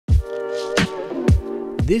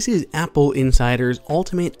This is Apple Insider's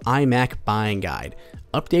Ultimate iMac Buying Guide,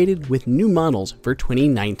 updated with new models for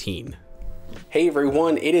 2019. Hey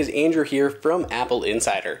everyone, it is Andrew here from Apple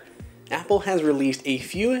Insider. Apple has released a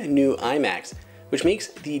few new iMacs, which makes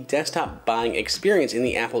the desktop buying experience in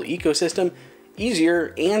the Apple ecosystem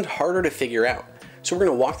easier and harder to figure out. So we're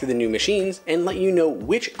going to walk through the new machines and let you know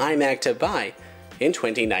which iMac to buy in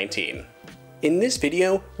 2019. In this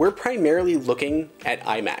video, we're primarily looking at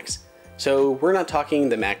iMacs. So we're not talking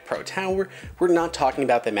the Mac Pro Tower, we're not talking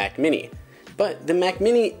about the Mac Mini. But the Mac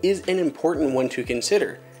Mini is an important one to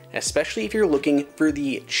consider, especially if you're looking for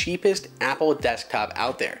the cheapest Apple desktop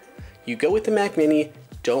out there. You go with the Mac Mini,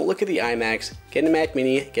 don't look at the iMacs, get a Mac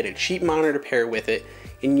Mini, get a cheap monitor to pair with it,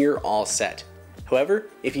 and you're all set. However,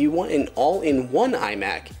 if you want an all-in-one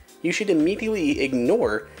iMac, you should immediately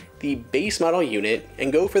ignore the base model unit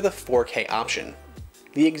and go for the 4K option.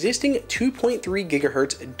 The existing 2.3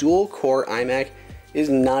 GHz dual-core iMac is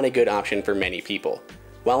not a good option for many people.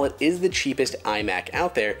 While it is the cheapest iMac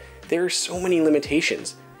out there, there are so many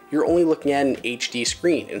limitations. You're only looking at an HD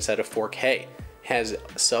screen instead of 4K. It has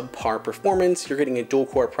subpar performance, you're getting a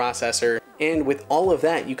dual-core processor, and with all of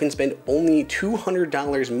that, you can spend only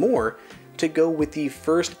 $200 more to go with the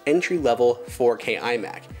first entry-level 4K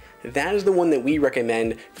iMac. That is the one that we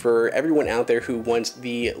recommend for everyone out there who wants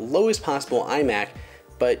the lowest possible iMac,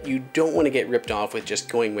 but you don't want to get ripped off with just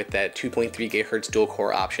going with that 2.3 GHz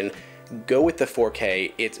dual-core option. Go with the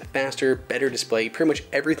 4K, it's faster, better display, pretty much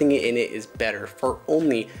everything in it is better for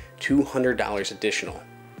only $200 additional.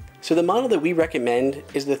 So the model that we recommend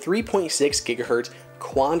is the 3.6 GHz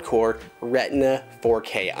quad-core Retina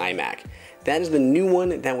 4K iMac. That is the new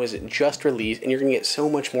one that was just released, and you're going to get so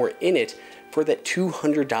much more in it for that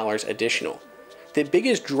 $200 additional. The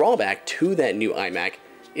biggest drawback to that new iMac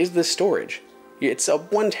is the storage. It's a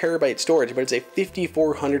 1 terabyte storage, but it's a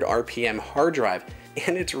 5400 RPM hard drive,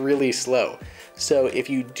 and it's really slow. So if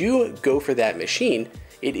you do go for that machine,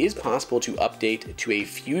 it is possible to update to a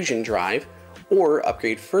Fusion drive or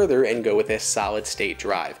upgrade further and go with a solid state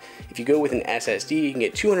drive. If you go with an SSD, you can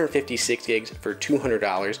get 256 gigs for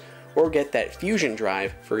 $200 or get that Fusion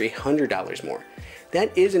drive for $100 more.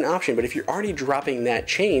 That is an option, but if you're already dropping that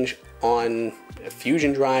change on a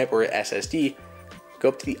Fusion drive or a SSD, go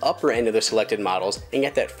up to the upper end of the selected models and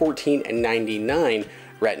get that $1499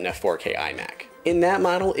 Retina 4K iMac. In that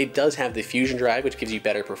model, it does have the Fusion drive, which gives you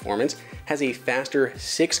better performance, has a faster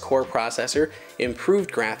 6-core processor,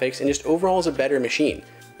 improved graphics, and just overall is a better machine.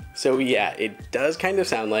 So yeah, it does kind of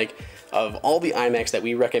sound like, of all the iMacs that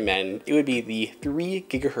we recommend, it would be the 3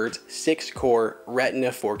 GHz 6-core Retina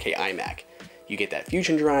 4K iMac. You get that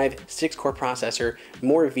Fusion drive, 6-core processor,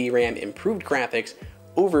 more VRAM, improved graphics,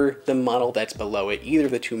 over the model that's below it, either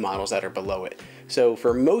of the two models that are below it. So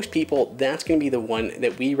for most people, that's going to be the one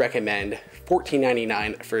that we recommend,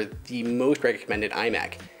 $1499 for the most recommended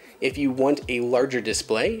iMac. If you want a larger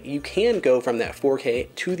display, you can go from that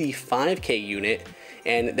 4K to the 5K unit,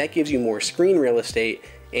 and that gives you more screen real estate,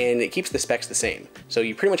 and it keeps the specs the same. So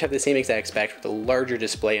you pretty much have the same exact specs with a larger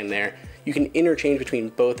display in there. You can interchange between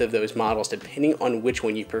both of those models depending on which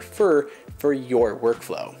one you prefer for your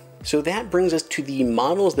workflow. So that brings us to the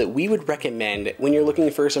models that we would recommend when you're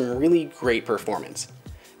looking for some really great performance.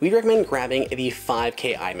 We'd recommend grabbing the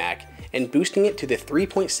 5K iMac and boosting it to the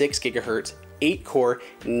 3.6 GHz 8-core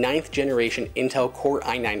 9th generation Intel Core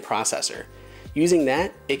i9 processor. Using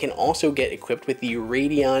that, it can also get equipped with the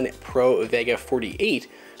Radeon Pro Vega 48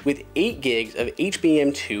 with 8 gigs of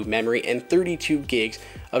HBM2 memory and 32 gigs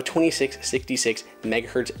of 2666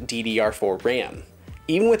 MHz DDR4 RAM.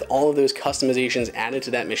 Even with all of those customizations added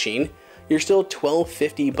to that machine, you're still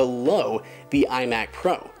 $1,250 below the iMac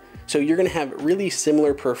Pro. So you're going to have really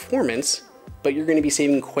similar performance, but you're going to be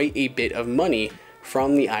saving quite a bit of money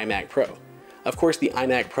from the iMac Pro. Of course, the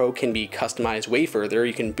iMac Pro can be customized way further.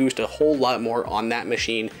 You can boost a whole lot more on that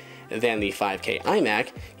machine than the 5K iMac.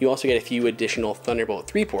 You also get a few additional Thunderbolt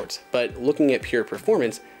 3 ports, but looking at pure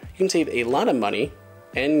performance, you can save a lot of money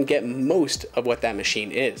and get most of what that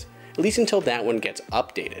machine is, at least until that one gets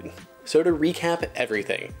updated. So to recap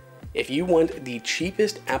everything, if you want the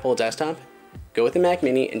cheapest Apple desktop, go with the Mac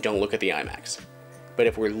Mini and don't look at the iMacs. But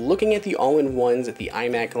if we're looking at the all-in-ones at the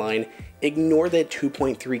iMac line, ignore that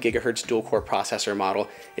 2.3 GHz dual-core processor model.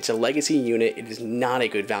 It's a legacy unit, it is not a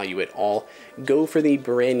good value at all. Go for the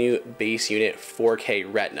brand new base unit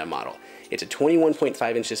 4K Retina model. It's a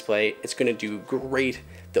 21.5-inch display, it's going to do great.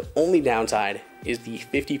 The only downside is the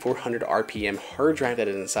 5400 RPM hard drive that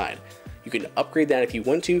is inside. You can upgrade that if you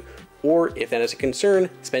want to, Or if that is a concern,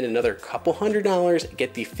 spend another couple $100,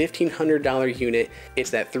 get the $1,500 unit. It's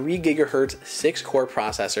that 3 GHz 6-core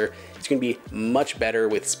processor. It's gonna be much better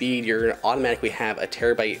with speed. You're gonna automatically have a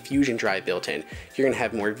terabyte fusion drive built in. You're gonna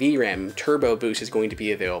have more VRAM, turbo boost is going to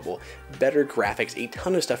be available, better graphics, a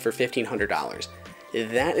ton of stuff for $1,500.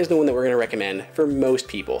 That is the one that we're gonna recommend for most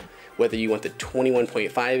people. Whether you want the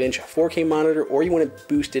 21.5-inch 4K monitor or you want to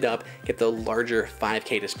boost it up, get the larger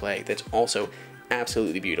 5K display that's also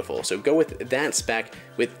absolutely beautiful. So go with that spec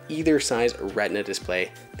with either size Retina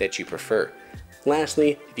display that you prefer.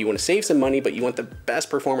 Lastly, if you want to save some money but you want the best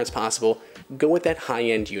performance possible, go with that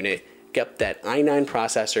high-end unit, get that i9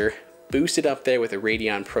 processor, boost it up there with a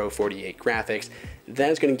Radeon Pro 48 graphics. That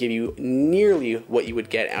is going to give you nearly what you would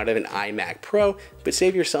get out of an iMac Pro, but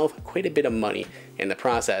save yourself quite a bit of money in the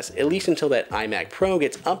process, at least until that iMac Pro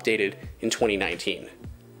gets updated in 2019.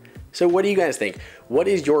 So what do you guys think? What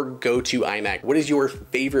is your go-to iMac? What is your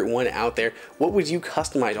favorite one out there? What would you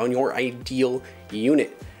customize on your ideal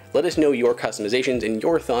unit? Let us know your customizations and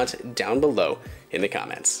your thoughts down below in the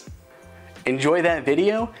comments. Enjoy that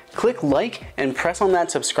video? Click like and press on that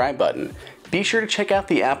subscribe button. Be sure to check out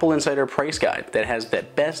the AppleInsider price guide that has the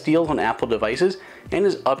best deals on Apple devices and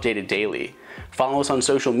is updated daily. Follow us on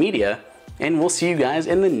social media, and we'll see you guys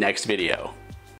in the next video.